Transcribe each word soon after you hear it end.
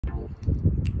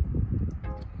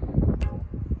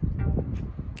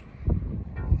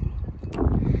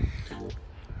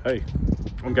Hey,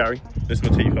 I'm Gary. This is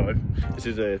my T5. This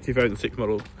is a 2006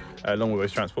 model long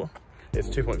wheelbase transport. It's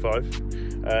a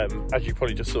 2.5. As you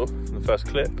probably just saw in the first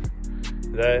clip,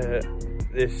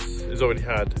 this has already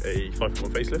had a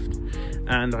 5.1 facelift,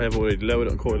 and I have already lowered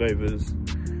it on coilovers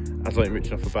as I'm rich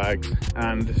enough for bags,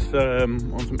 and it's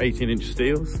on some 18-inch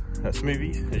steels,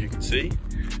 smoothies, as you can see.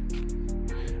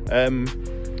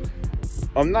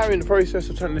 I'm now in the process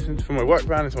of turning this into from my work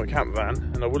van into my camp van,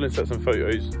 and I will insert some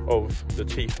photos of the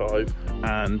T5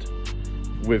 and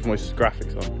with my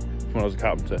graphics on from when I was a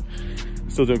carpenter.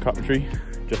 Still doing carpentry,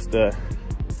 just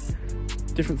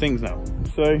different things now.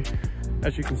 So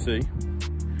as you can see,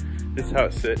 this is how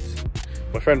it sits.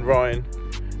 My friend Ryan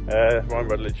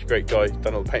Rutledge, great guy,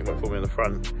 done all the paintwork for me on the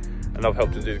front, and I've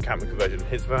helped him do the camping conversion in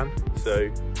his van. So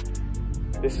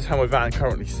this is how my van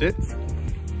currently sits.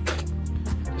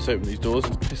 Let's open these doors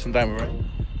and piss them down with rain.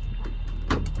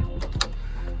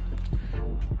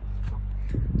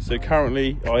 So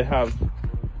currently I have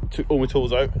took all my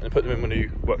tools out and put them in my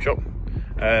new workshop,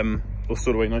 all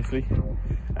stored away nicely,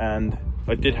 and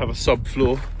I did have a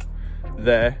subfloor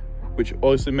there which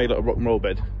also made like a rock and roll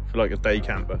bed for like a day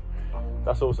camper.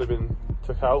 That's also been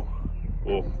took out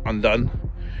or undone,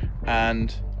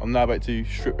 and I'm now about to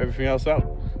strip everything else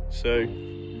out. So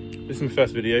this is my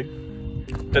first video.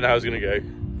 Don't know how it's gonna go,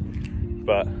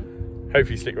 but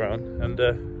hopefully stick around and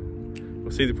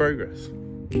we'll see the progress.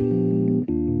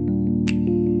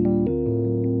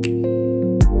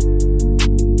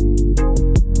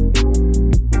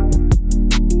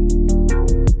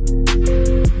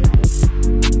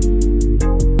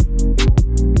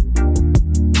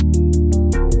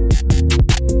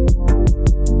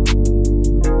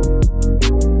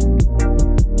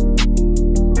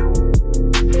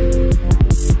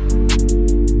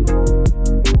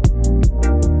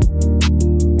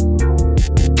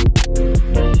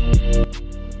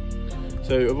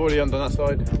 So I've already undone that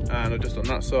side, and I've just done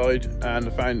that side, and I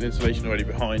found insulation already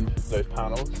behind those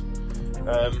panels.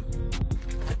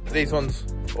 These ones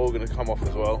are all going to come off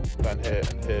as well, down here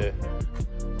and here,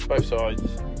 both sides,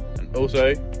 and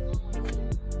also,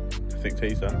 I think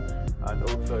T's done, and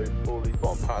also all these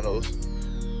bottom panels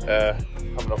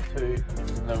coming off too,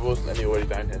 and there wasn't any already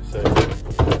down here, so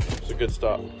it's a good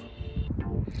start.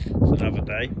 It's another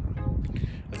day,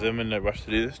 as I'm in no rush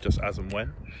to do this, just as and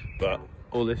when, but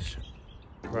all this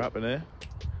crap in here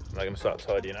I'm going to start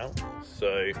tidying out,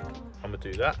 so I'm going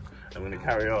to do that. I'm going to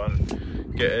carry on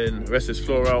getting the rest of this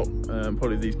floor out,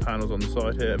 probably these panels on the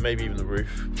side here, maybe even the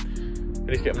roof. At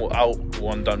least get them all out,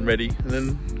 one done ready, and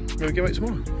then we'll get back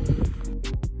tomorrow.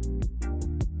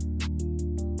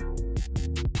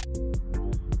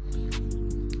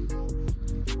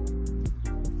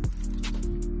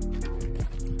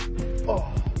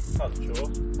 Oh, that's a chore,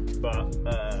 but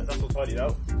that's all tidied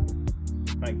out,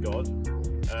 thank God.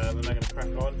 And I'm going to crack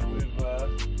on with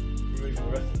removing the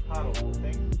rest of the panel, I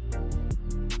think.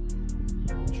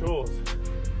 Chores.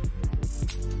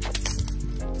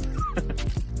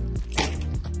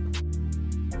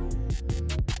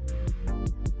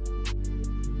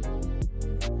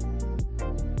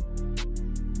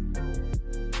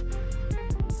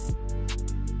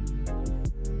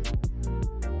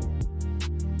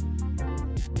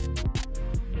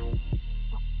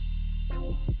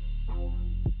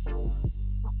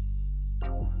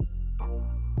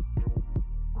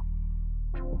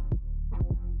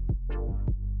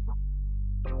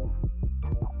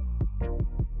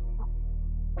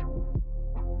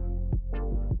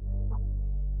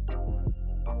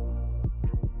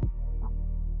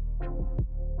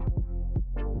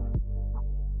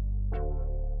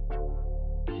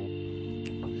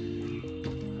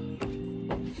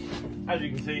 As you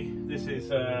can see, this is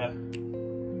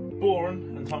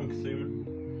boring and time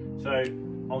consuming, so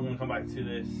I'm going to come back to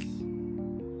this.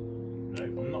 No,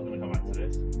 I'm not going to come back to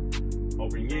this. I'll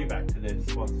bring you back to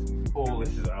this once all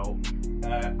this is out, and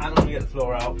I'm going to get the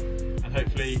floor out, and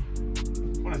hopefully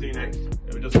when I see you next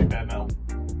it will just be bare metal.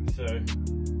 So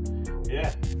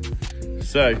yeah,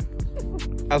 so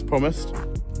as promised,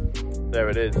 there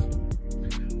it is,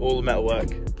 all the metal work.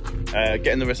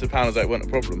 Getting the rest of the panels out wasn't a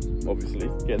problem, obviously.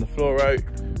 Getting the floor out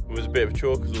was a bit of a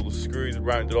chore because all the screws were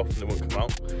rounded off and they wouldn't come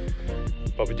out.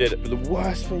 But we did it. But the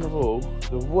worst thing of all,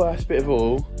 the worst bit of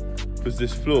all, was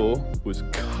this floor was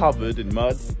covered in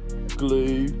mud,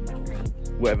 glue,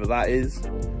 whatever that is.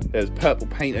 There's purple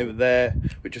paint over there,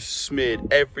 which just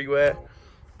smeared everywhere.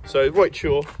 So right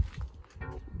chore.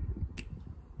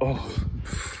 Oh,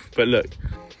 but look.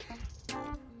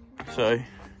 So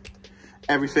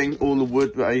everything, all the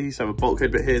wood, but I used to have a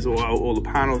bulkhead bit here is all out, all the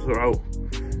panels are out.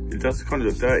 It does kind of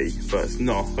look dirty, but it's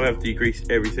not. I have degreased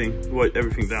everything, wiped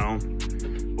everything down,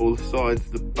 all the sides,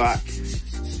 the back.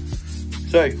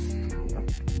 So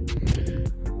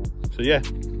yeah,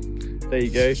 there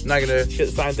you go. Now I'm gonna get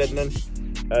the sound deadening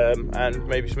and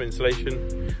maybe some insulation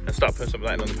and start putting some of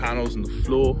that in on the panels and the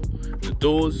floor and the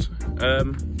doors.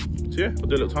 So yeah, we'll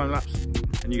do a little time lapse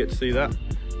and you get to see that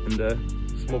and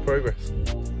some more progress.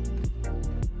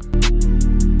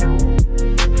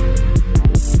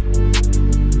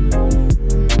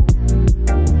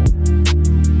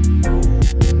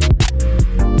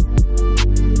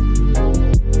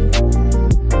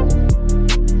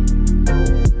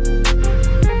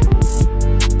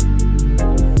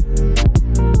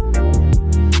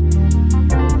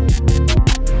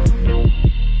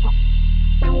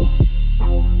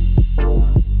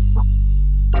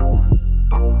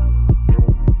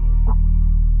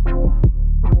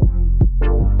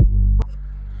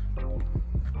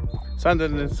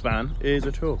 Sanding in this van is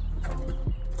a chore.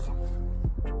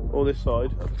 All this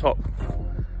side at the top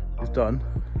is done.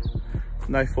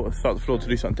 Now I thought I'd start the floor to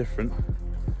do something different.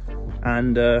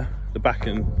 And the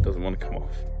backing doesn't want to come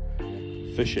off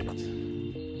for shit.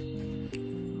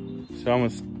 So I'm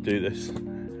gonna do this.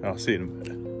 I'll see you in a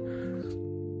bit.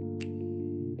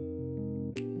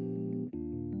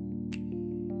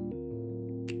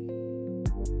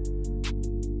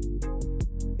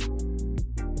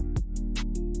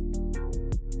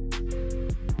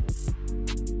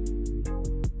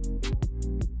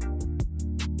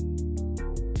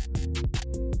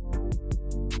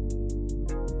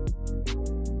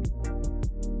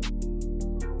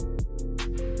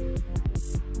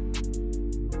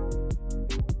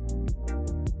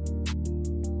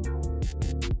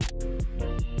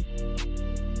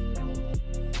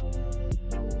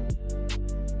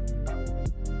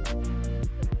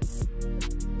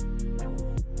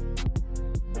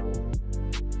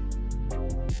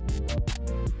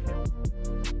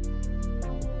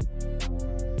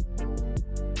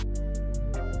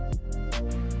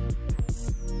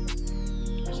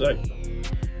 So,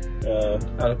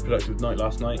 had a productive night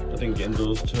last night. I didn't get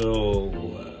indoors till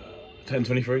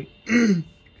 10:23.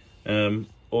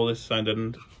 All this sound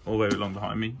deadened all the way along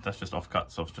behind me. That's just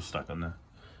offcuts, so I've just stuck on there.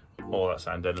 All that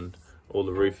sound deadened. All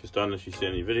the roof is done, as you see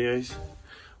in your videos.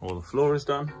 All the floor is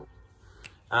done.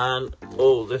 And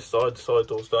all this side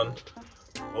door's done.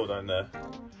 All down there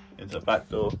into the back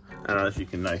door. And as you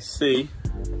can now see,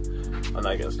 I'm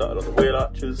now getting started on the wheel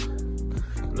arches.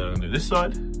 And then I'm gonna do this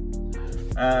side.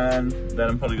 And then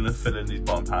I'm probably going to fill in these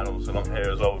bottom panels along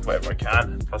here as well with whatever I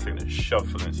can. Plus I'm going to shove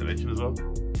for the insulation as well.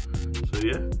 So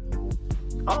yeah,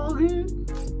 all good.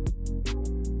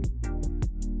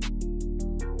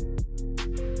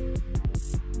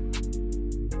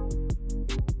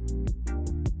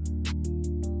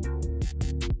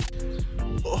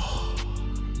 Oh.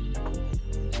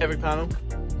 Every panel,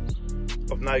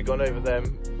 I've now gone over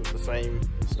them with the same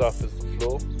stuff as the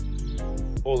floor.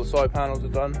 All the side panels are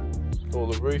done. All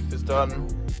the roof is done,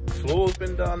 the floor's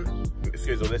been done.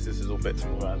 Excuse all this is all bits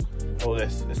from the van. All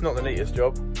this, it's not the neatest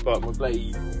job, but my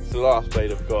blade, it's the last blade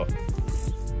I've got.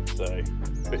 So, a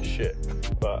bit shit,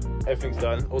 but everything's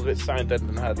done. All the bits sound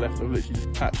deadened I had left, I've literally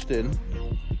just patched in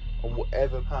on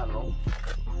whatever panel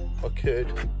I could,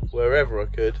 wherever I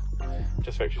could,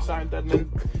 just for extra sound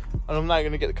deadening. And I'm now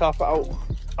gonna get the carpet out,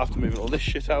 after moving all this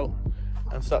shit out,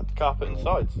 and start the carpet in the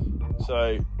sides.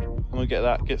 So I'm gonna get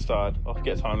that, get started. I'll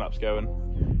get time lapse going,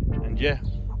 and yeah,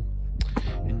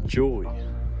 enjoy.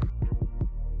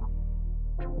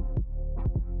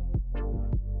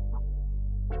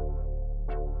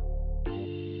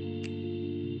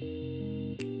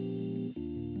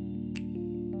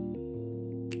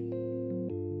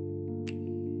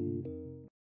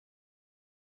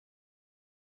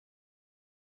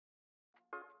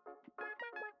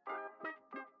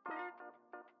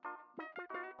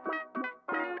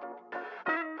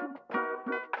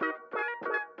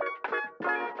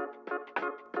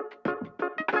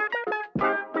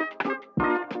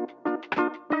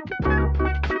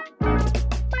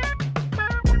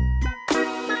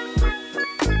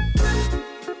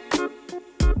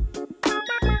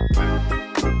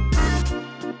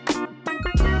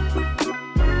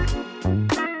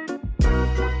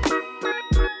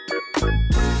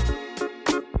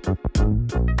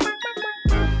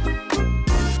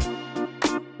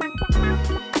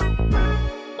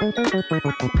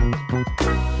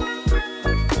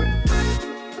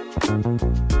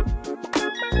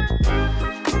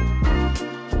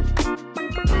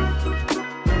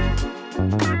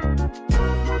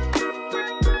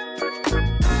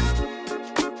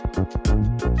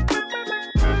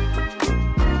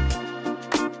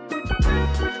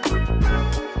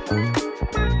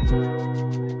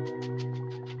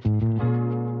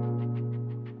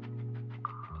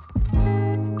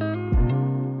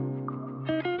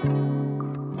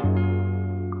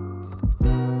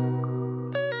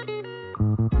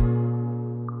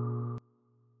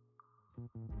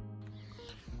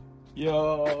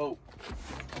 Yo!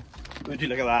 Would you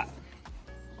look at that?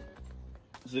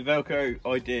 The Velcro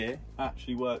idea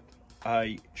actually worked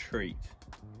a treat.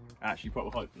 Actually proper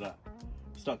hype for that.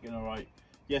 Stuck in alright.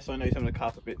 Yes, I know some of the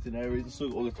carpet bits in there, there's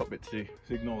still all the top bits too,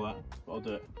 so ignore that, but I'll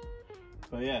do it.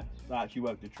 But yeah, that actually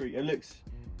worked a treat. It looks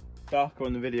darker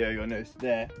on the video, I know it's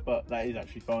there, but that is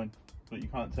actually fine. But you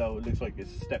can't tell, it looks like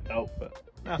it's stepped out, but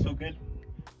that's all good.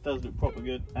 It does look proper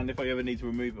good, and if I ever need to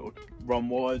remove it or run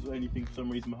wires or anything for some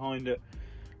reason behind it,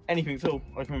 anything at all,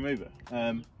 I can remove it.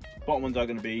 Bottom ones are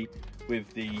going to be with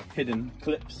the hidden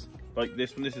clips, like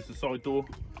this one. This is the side door.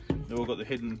 They've all got the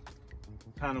hidden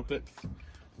panel clips.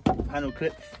 Panel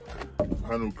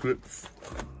clips.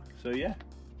 So yeah,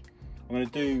 I'm going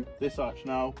to do this arch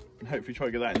now and hopefully try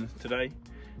to get that in today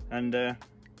and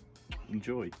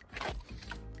enjoy.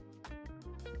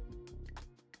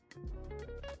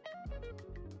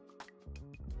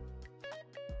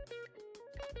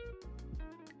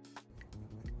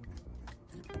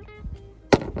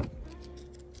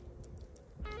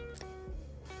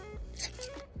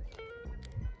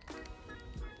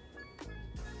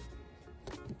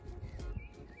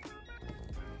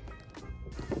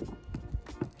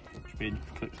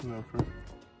 Clips and Velcro.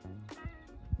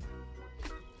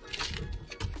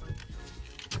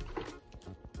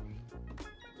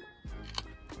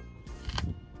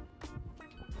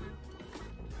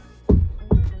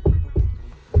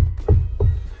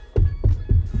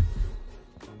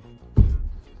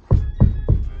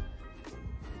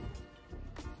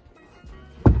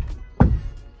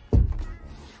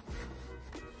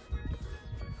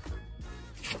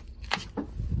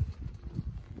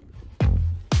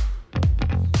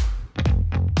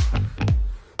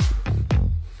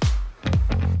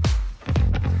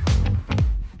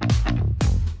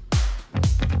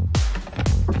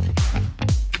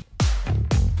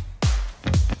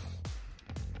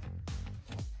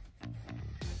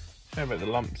 About the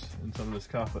lumps in some of this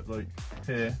carpet, like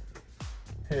here,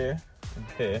 and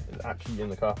here is actually in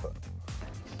the carpet.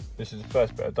 This is the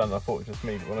first bit I've done. I thought it was just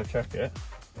me, but when I check it,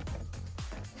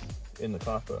 in the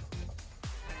carpet.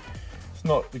 It's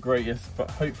not the greatest,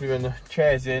 but hopefully when the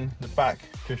chair's in, the back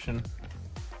cushion,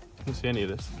 you can see any of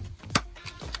this.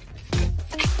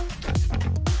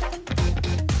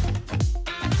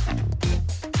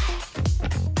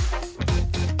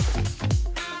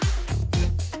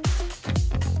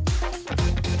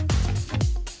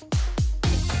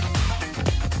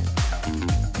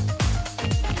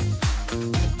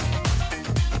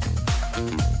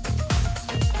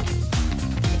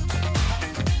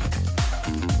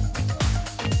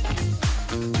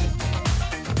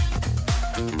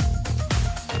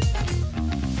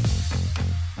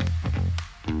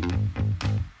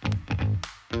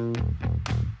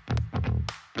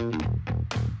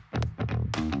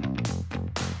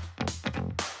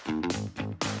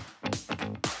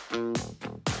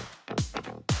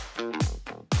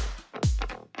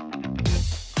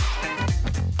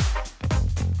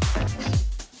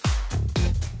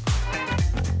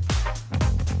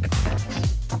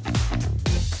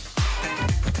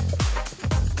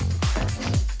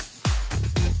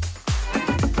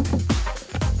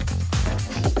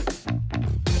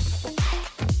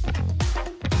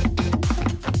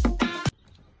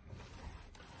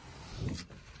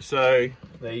 So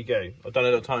there you go. I've done a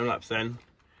little time lapse then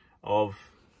of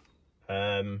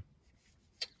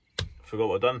forgot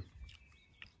what I've done.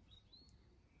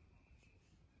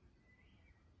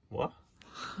 What?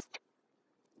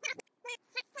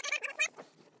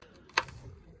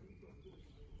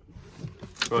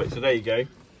 Right, so there you go.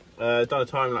 Done a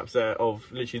time lapse there of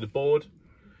literally the board.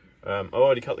 I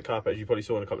already cut the carpet, as you probably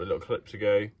saw in a couple of little clips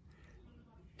ago,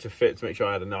 to fit, to make sure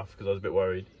I had enough, because I was a bit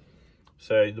worried.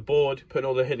 So the board, putting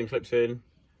all the hidden clips in,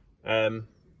 they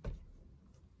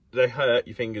hurt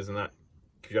your fingers and that,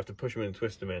 because you have to push them in and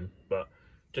twist them in, but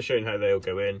just showing how they all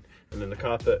go in. And then the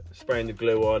carpet, spraying the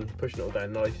glue on, pushing it all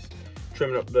down nice,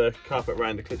 trimming up the carpet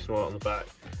around the clips on the back.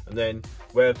 And then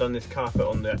where I've done this carpet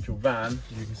on the actual van,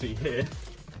 as you can see here,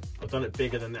 I've done it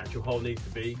bigger than the actual hole needs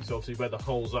to be. So obviously where the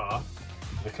holes are,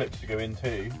 for the clips to go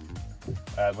into,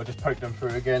 I just poke them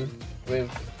through again with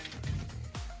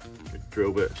a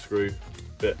drill bit, screw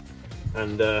bit,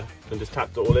 and just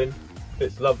tapped it all in.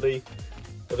 It's lovely.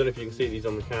 I don't know if you can see these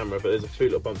on the camera, but there's a few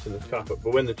little bumps in the carpet.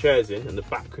 But when the chair's in and the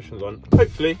back cushion's on,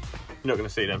 hopefully you're not going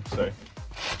to see them. So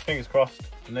fingers crossed,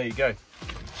 and there you go.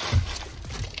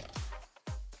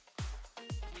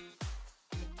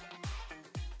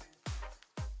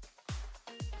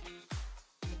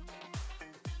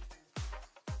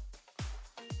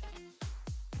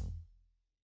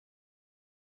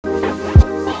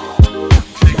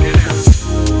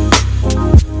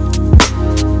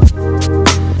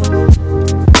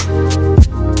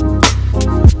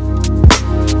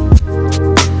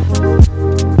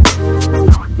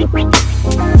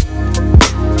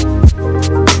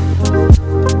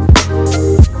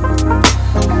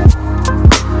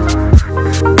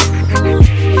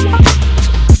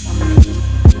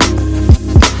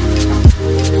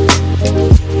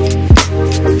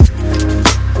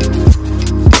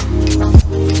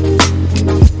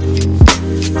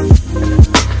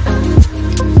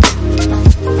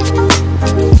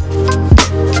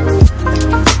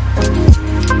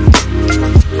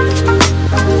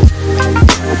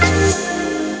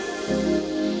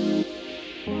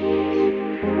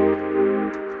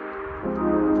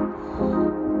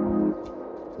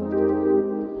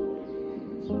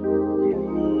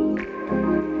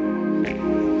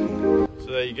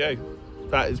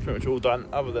 that is pretty much all done,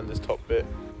 other than this top bit,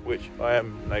 which I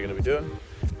am now going to be doing.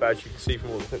 But as you can see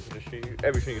from all the clips I just showed you,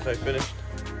 everything is now finished.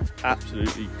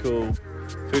 Absolutely cool.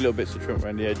 A few little bits of trim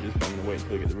around the edges, but I'm going to wait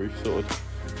until I get the roof sorted.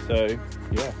 So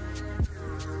yeah,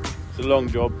 it's a long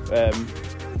job.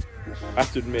 I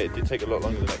have to admit, it did take a lot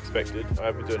longer than I expected. I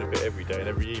have been doing a bit every day and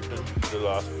every evening for the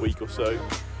last week or so.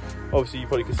 Obviously, you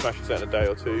probably could smash this out in a day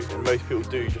or two, and most people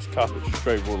do just carpet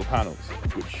straight over all the panels,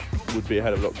 which would be a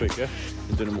hell of a lot quicker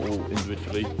than doing them all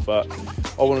individually. But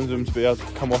I wanted them to be able to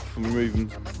come off and remove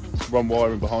and run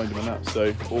wiring behind them and that.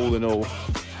 So all in all,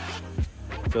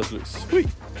 it does look sweet.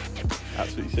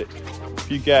 Absolutely sick.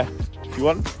 If you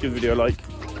want, give the video a like,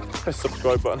 press the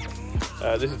subscribe button.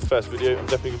 This is the first video. I'm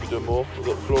definitely going to be doing more. We've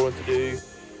got the flooring to do,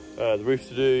 the roof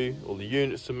to do, all the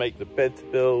units to make, the bed to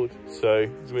build. So there's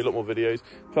going to be a lot more videos.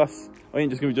 Plus, I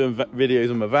ain't just going to be doing videos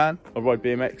on my van. I ride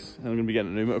BMX and I'm going to be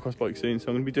getting a new motocross bike soon. So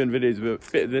I'm going to be doing videos of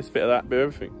a bit of this, bit of that, bit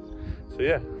of everything. So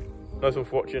yeah, nice one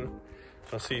for watching.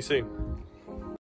 I'll see you soon.